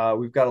like.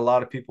 We've got a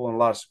lot of people and a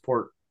lot of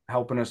support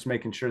helping us,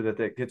 making sure that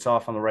that gets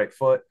off on the right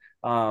foot.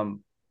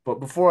 But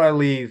before I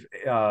leave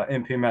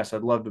NPMS,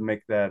 I'd love to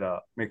make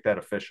that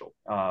official.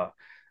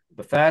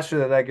 The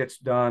faster that gets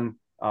done,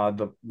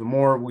 the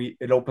more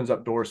it opens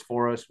up doors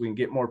for us. We can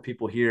get more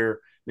people here.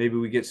 Maybe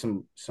we get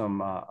some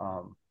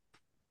more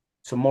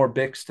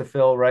BICs to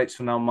fill, right?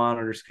 So now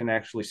monitors can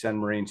actually send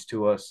Marines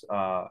to us,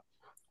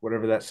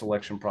 whatever that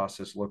selection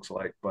process looks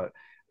like. But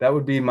that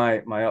would be my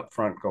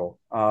upfront goal.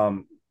 A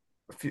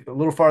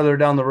little farther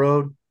down the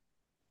road,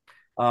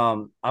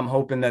 I'm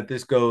hoping that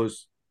this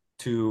goes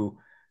to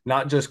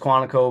not just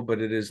Quantico,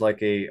 but it is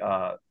like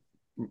a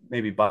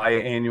maybe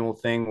biannual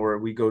thing where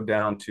we go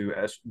down to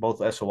both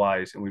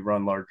SOIs and we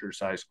run larger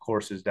size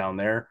courses down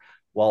there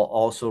while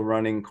also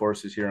running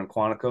courses here in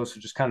Quantico. So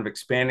just kind of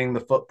expanding the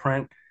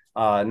footprint,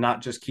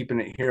 not just keeping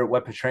it here at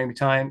Weapons Training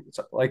Battalion. It's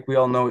like we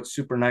all know, it's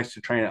super nice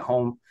to train at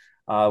home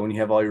when you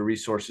have all your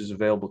resources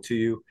available to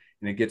you.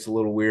 And it gets a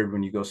little weird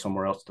when you go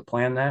somewhere else to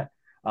plan that.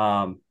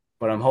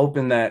 But I'm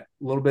hoping that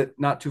a little bit,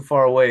 not too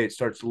far away, it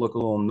starts to look a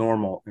little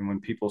normal. And when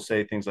people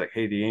say things like,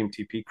 hey, the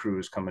AMTP crew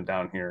is coming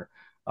down here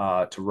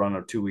to run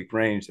a 2-week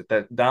range,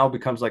 that now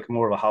becomes like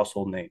more of a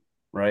household name,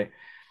 right?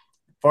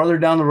 Farther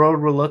down the road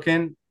we're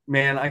looking,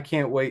 man, I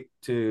can't wait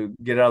to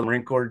get out of the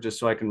Marine Corps just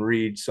so I can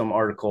read some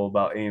article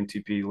about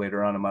AMTP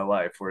later on in my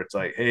life where it's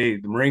like, hey,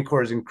 the Marine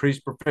Corps has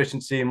increased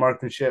proficiency in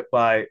marksmanship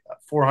by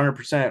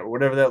 400% or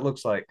whatever that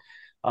looks like.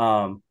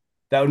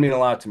 That would mean a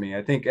lot to me.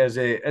 I think as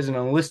an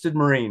enlisted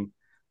Marine,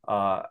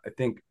 I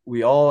think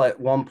we all at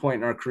one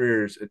point in our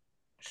careers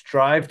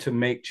strive to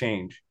make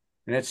change.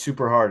 And it's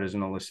super hard as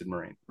an enlisted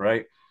Marine,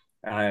 right?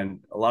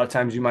 And a lot of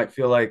times you might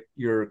feel like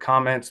your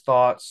comments,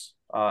 thoughts,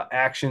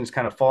 actions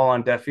kind of fall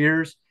on deaf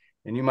ears.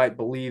 And you might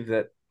believe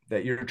that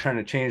you're trying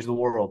to change the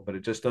world, but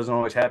it just doesn't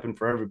always happen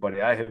for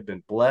everybody. I have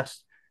been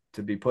blessed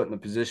to be put in the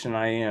position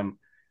I am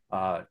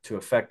to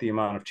affect the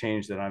amount of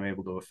change that I'm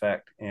able to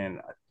affect.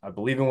 And I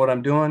believe in what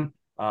I'm doing.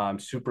 I'm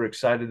super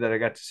excited that I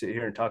got to sit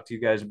here and talk to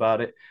you guys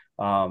about it.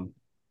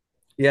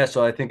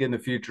 So I think in the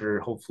future,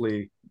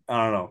 hopefully,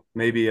 I don't know,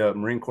 maybe a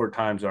Marine Corps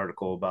Times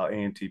article about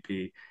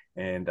AMTP,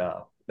 and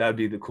that would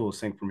be the coolest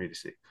thing for me to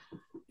see.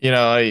 You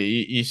know,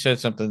 you said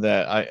something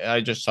that I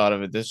just thought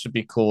of it. This would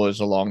be cool as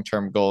a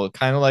long-term goal.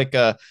 Kind of like,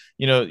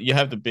 you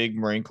have the big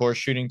Marine Corps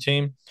shooting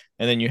team,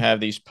 and then you have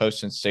these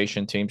post and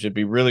station teams. It'd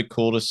be really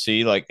cool to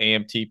see like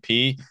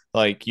AMTP,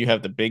 like you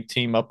have the big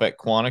team up at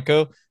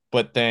Quantico,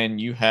 but then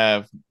you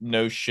have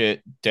no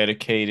shit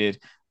dedicated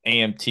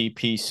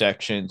AMTP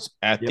sections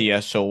at Yep. the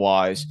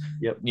SOYs.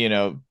 Yep. You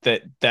know,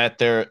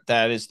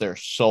 that is their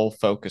sole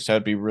focus.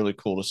 That'd be really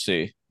cool to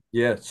see.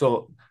 Yeah.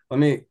 So let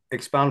me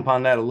expound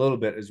upon that a little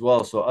bit as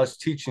well. So us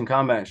teaching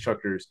combat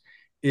instructors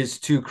is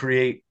to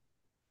create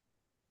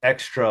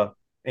extra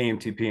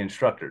AMTP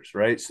instructors,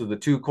 right? So the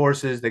 2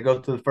 courses, they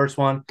go through the first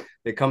one,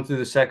 they come through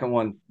the second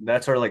one.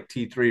 That's our like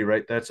T3,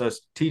 right? That's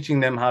us teaching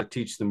them how to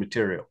teach the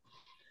material.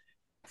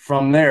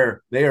 From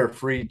there, they are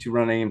free to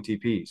run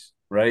AMTPs,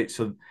 right?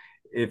 So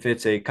if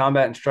it's a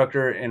combat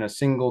instructor in a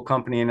single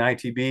company in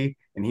ITB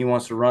and he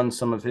wants to run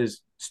some of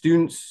his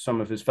students, some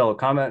of his fellow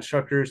combat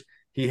instructors,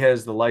 he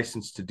has the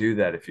license to do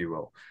that, if you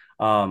will.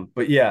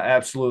 But yeah,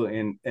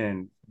 absolutely.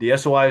 And the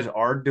SOIs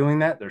are doing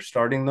that. They're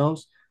starting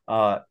those.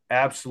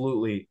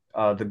 Absolutely.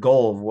 The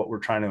goal of what we're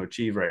trying to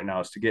achieve right now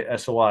is to get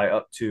SOI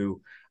up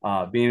to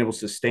being able to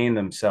sustain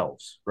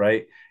themselves,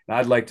 right? And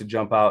I'd like to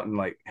jump out and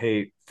like,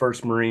 hey,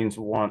 First Marines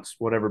wants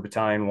whatever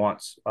battalion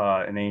wants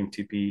an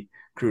AMTP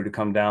crew to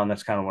come down.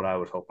 That's kind of what I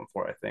was hoping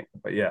for, I think.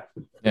 But yeah,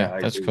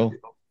 That's cool.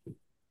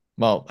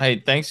 Well,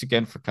 hey, thanks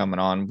again for coming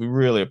on. We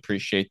really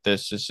appreciate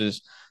this. This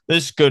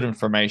is good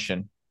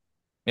information.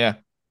 Yeah.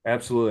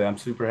 Absolutely. I'm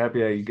super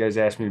happy that you guys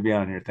asked me to be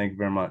on here. Thank you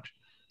very much.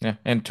 Yeah.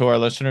 And to our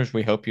listeners,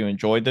 we hope you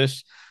enjoyed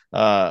this.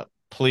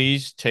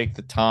 Please take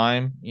the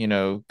time,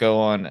 go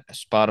on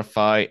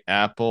Spotify,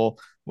 Apple,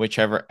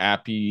 whichever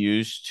app you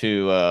use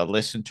to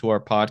listen to our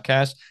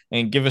podcast,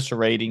 and give us a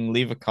rating,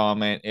 leave a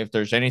comment. If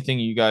there's anything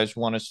you guys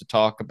want us to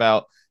talk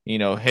about,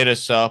 hit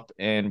us up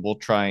and we'll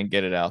try and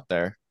get it out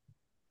there.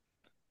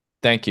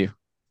 Thank you.